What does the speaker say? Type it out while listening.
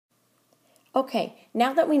Okay,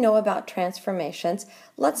 now that we know about transformations,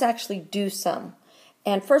 let's actually do some.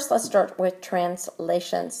 And first, let's start with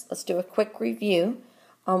translations. Let's do a quick review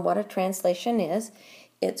on what a translation is.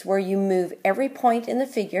 It's where you move every point in the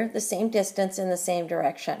figure the same distance in the same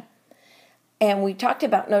direction. And we talked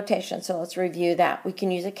about notation, so let's review that. We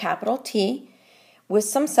can use a capital T with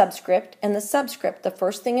some subscript, and the subscript, the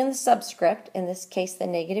first thing in the subscript, in this case the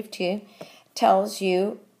 -2, tells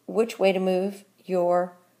you which way to move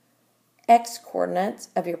your x coordinates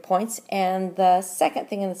of your points, and the second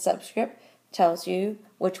thing in the subscript tells you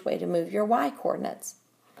which way to move your y coordinates.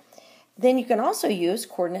 Then you can also use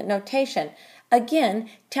coordinate notation, again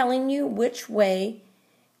telling you which way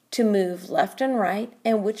to move left and right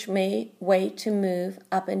and which way to move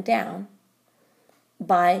up and down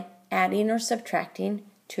by adding or subtracting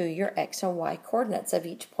to your x and y coordinates of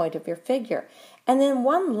each point of your figure. And then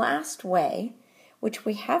one last way, which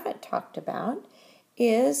we haven't talked about,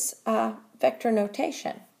 is vector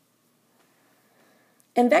notation.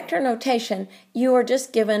 In vector notation, you are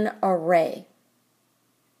just given an array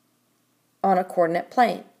on a coordinate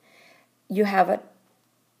plane. You have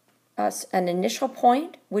an initial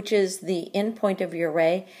point, which is the end point of your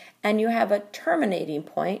array, and you have a terminating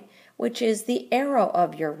point, which is the arrow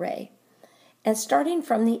of your array. And starting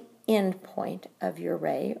from the end point of your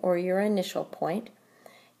array, or your initial point,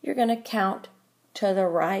 you're going to count to the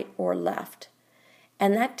right or left.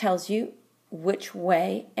 And that tells you which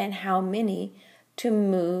way and how many to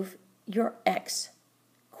move your x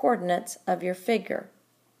coordinates of your figure.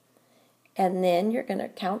 And then you're going to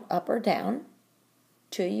count up or down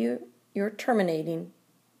to your terminating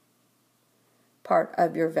part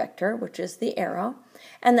of your vector, which is the arrow,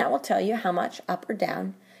 and that will tell you how much up or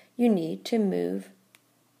down you need to move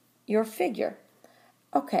your figure.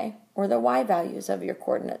 Okay, or the y values of your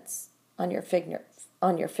coordinates on your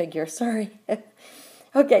figure, sorry.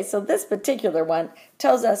 Okay, so this particular one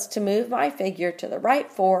tells us to move my figure to the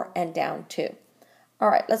right 4 and down 2. All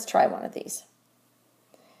right, let's try one of these.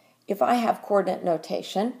 If I have coordinate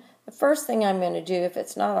notation, the first thing I'm going to do, if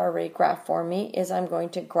it's not already graphed for me, is I'm going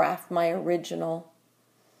to graph my original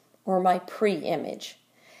or my pre-image.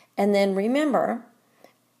 And then remember,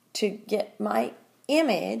 to get my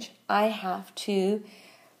image, I have to,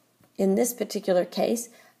 in this particular case,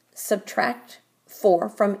 subtract 4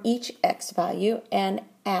 from each x value and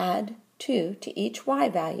add 2 to each y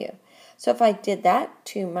value. So if I did that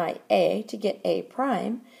to my a to get a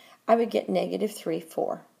prime, I would get -3,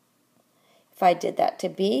 4. If I did that to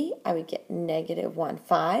b, I would get -1,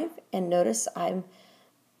 5. And notice I'm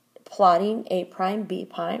plotting a prime, b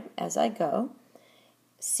prime as I go,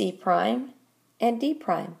 c prime, and d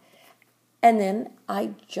prime. And then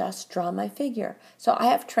I just draw my figure. So I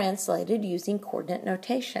have translated using coordinate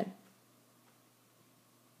notation.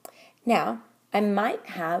 Now, I might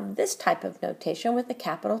have this type of notation with a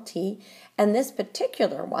capital T, and this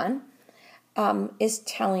particular one is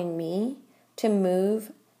telling me to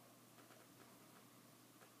move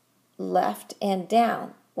left and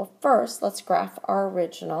down. Well, first, let's graph our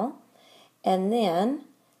original, and then,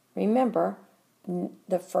 remember,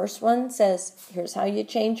 the first one says, here's how you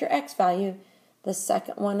change your x value. The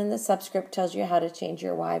second one in the subscript tells you how to change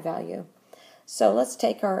your y value. So let's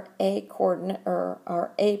take our a coordinate, or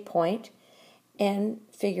our a point, and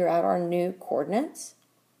figure out our new coordinates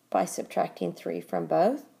by subtracting 3 from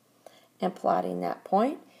both and plotting that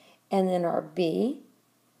point, and then our b,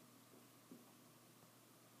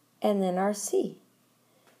 and then our c,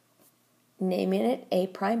 naming it a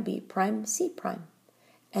prime, b prime, c prime.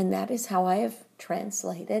 And that is how I have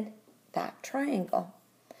translated that triangle.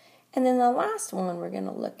 And then the last one we're going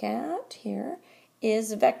to look at here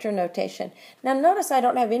is vector notation. Now notice I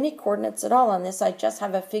don't have any coordinates at all on this. I just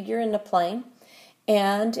have a figure in the plane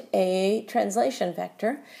and a translation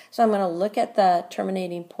vector. So I'm going to look at the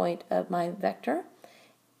terminating point of my vector,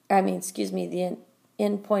 the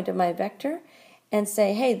end point of my vector, and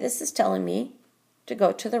say, hey, this is telling me to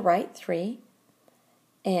go to the right 3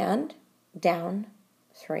 and down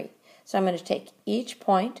 3. So I'm going to take each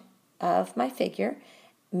point of my figure,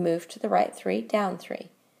 move to the right 3, down 3,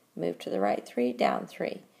 move to the right 3, down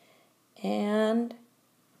 3, and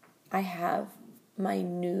I have my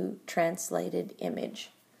new translated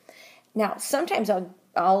image. Now, sometimes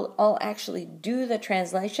I'll actually do the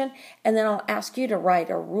translation, and then I'll ask you to write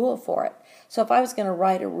a rule for it. So if I was going to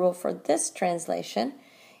write a rule for this translation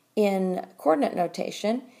in coordinate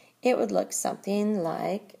notation, it would look something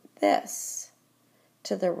like this.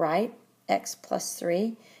 To the right, x plus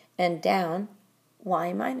 3, and down,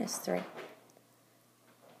 y minus 3.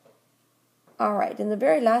 All right, and the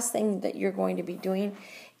very last thing that you're going to be doing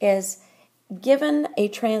is, given a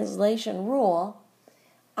translation rule,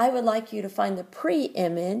 I would like you to find the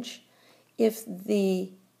pre-image if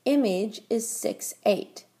the image is 6,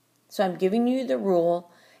 8. So I'm giving you the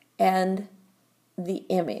rule and the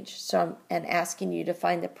image. And asking you to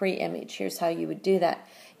find the pre-image. Here's how you would do that.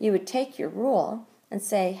 You would take your rule and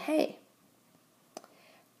say, hey,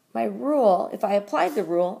 my rule, if I applied the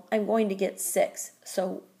rule, I'm going to get 6.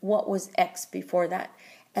 So what was x before that?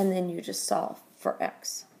 And then you just solve for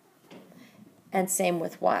x. And same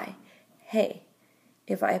with y. Hey,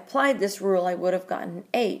 if I applied this rule, I would have gotten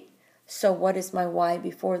 8. So what is my y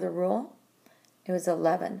before the rule? It was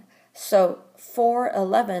 11. So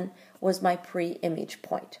 411 was my pre-image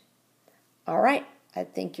point. All right, I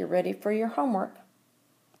think you're ready for your homework.